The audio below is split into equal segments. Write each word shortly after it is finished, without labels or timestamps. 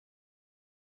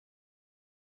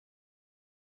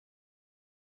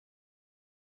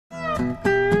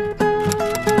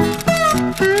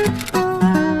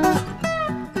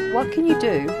What can you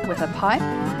do with a pipe,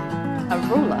 a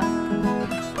ruler,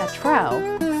 a trowel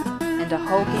and a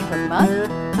whole heap of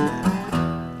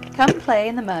mud? Come play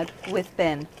in the mud with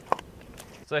Ben.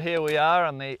 So here we are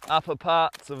on the upper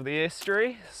parts of the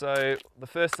estuary. So the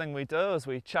first thing we do is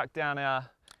we chuck down our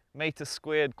metre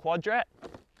squared quadrat,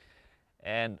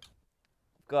 and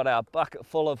we've got our bucket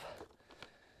full of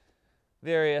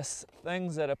various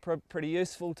things that are pretty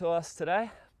useful to us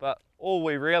today. But all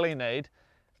we really need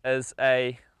is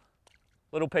a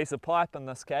little piece of pipe in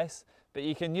this case, but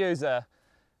you can use a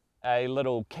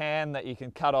little can that you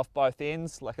can cut off both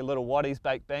ends, like a little Waddy's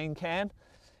baked bean can.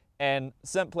 And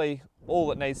simply all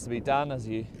that needs to be done is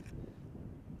you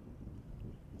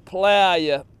plough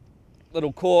your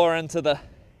little core into the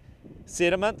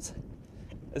sediment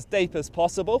as deep as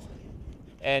possible,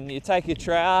 and you take your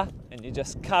trowel and you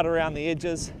just cut around the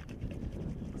edges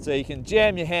so you can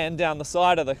jam your hand down the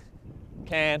side of the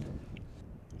can,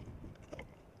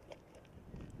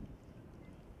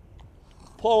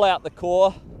 pull out the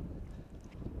core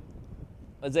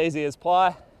as easy as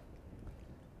pie,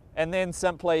 and then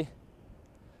simply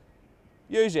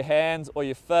use your hands or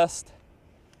your fist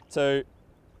to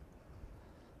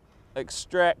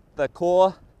extract the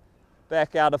core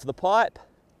back out of the pipe,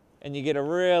 and you get a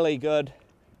really good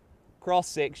cross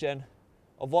section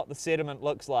of what the sediment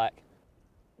looks like.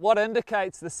 What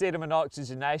indicates the sediment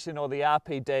oxygenation, or the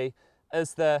RPD,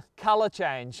 is the colour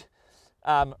change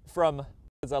from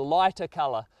a lighter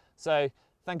colour. So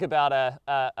think about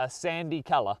a sandy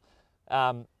colour.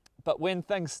 But when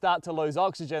things start to lose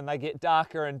oxygen, they get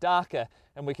darker and darker,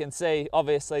 and we can see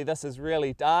obviously this is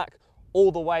really dark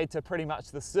all the way to pretty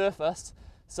much the surface.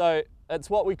 So it's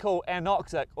what we call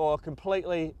anoxic, or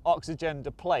completely oxygen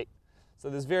deplete. So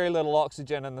there's very little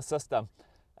oxygen in the system.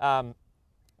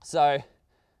 So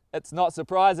it's not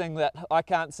surprising that I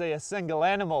can't see a single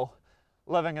animal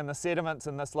living in the sediments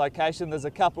in this location. There's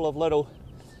a couple of little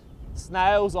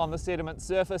snails on the sediment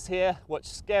surface here which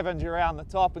scavenge around the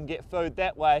top and get food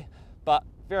that way, but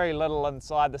very little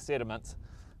inside the sediments.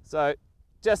 So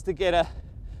just to get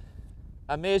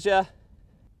a measure,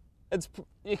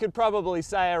 you could probably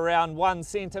say around 1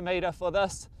 centimetre for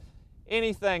this.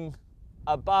 Anything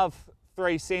above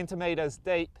 3 centimetres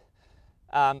deep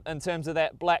in terms of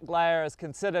that black layer is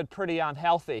considered pretty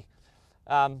unhealthy.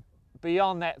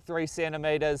 Beyond that 3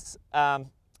 centimetres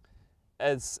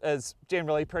is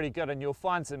generally pretty good, and you'll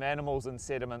find some animals in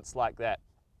sediments like that.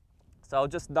 So I'll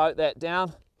just note that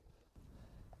down.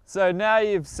 So now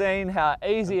you've seen how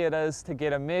easy it is to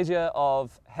get a measure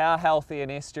of how healthy an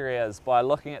estuary is by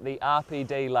looking at the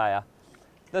RPD layer.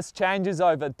 This changes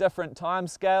over different time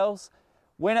scales.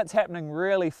 When it's happening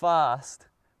really fast,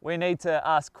 we need to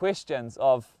ask questions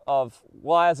of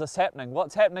why is this happening?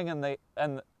 What's happening in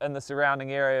the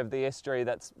surrounding area of the estuary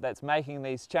that's making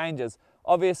these changes?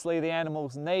 Obviously the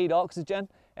animals need oxygen,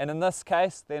 and in this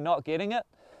case they're not getting it.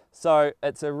 So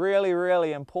it's a really,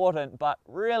 really important but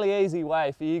really easy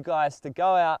way for you guys to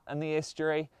go out in the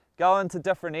estuary, go into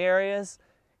different areas,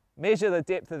 measure the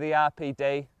depth of the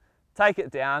RPD, take it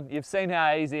down. You've seen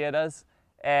how easy it is,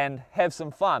 and have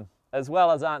some fun, as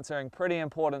well as answering pretty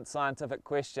important scientific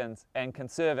questions and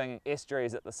conserving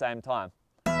estuaries at the same time.